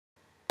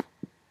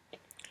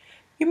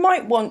You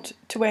might want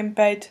to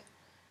embed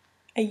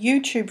a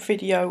YouTube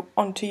video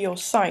onto your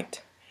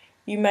site.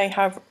 You may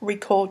have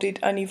recorded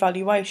an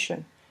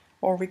evaluation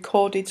or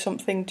recorded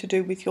something to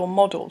do with your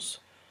models,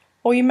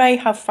 or you may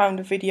have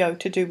found a video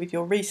to do with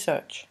your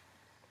research.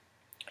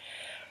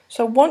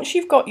 So once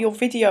you've got your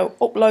video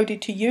uploaded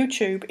to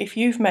YouTube, if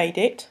you've made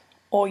it,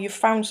 or you've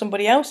found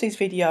somebody else's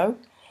video,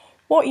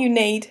 what you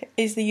need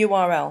is the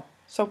URL.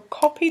 So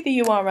copy the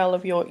URL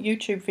of your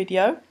YouTube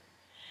video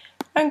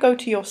and go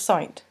to your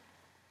site.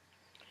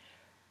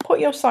 Put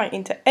your site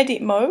into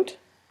edit mode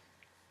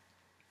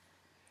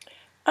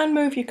and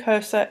move your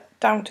cursor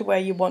down to where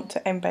you want to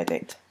embed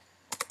it.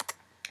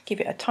 Give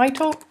it a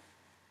title,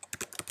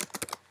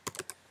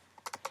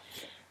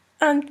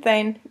 and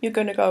then you're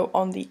going to go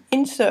on the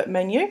insert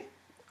menu,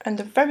 and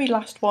the very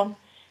last one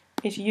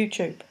is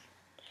YouTube,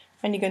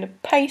 and you're going to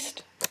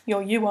paste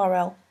your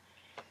URL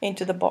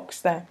into the box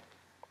there.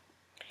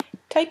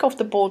 Take off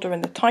the border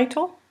and the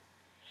title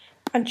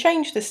and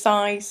change the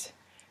size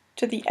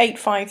to the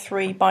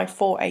 853 by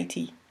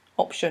 480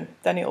 option.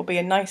 Then it will be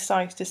a nice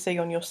size to see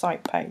on your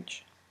site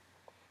page,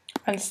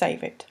 and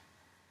save it.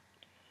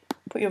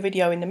 Put your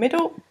video in the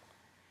middle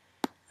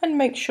and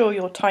make sure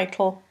your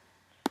title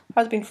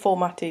has been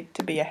formatted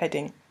to be a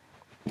heading.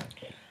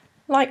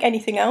 Like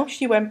anything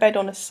else you embed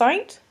on a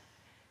site,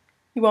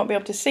 you won't be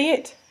able to see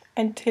it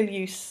until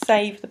you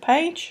save the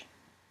page.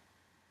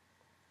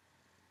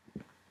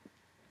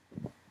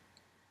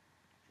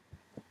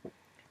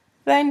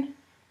 Then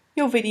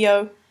your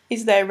video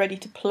is there ready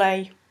to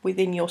play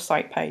within your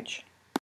site page.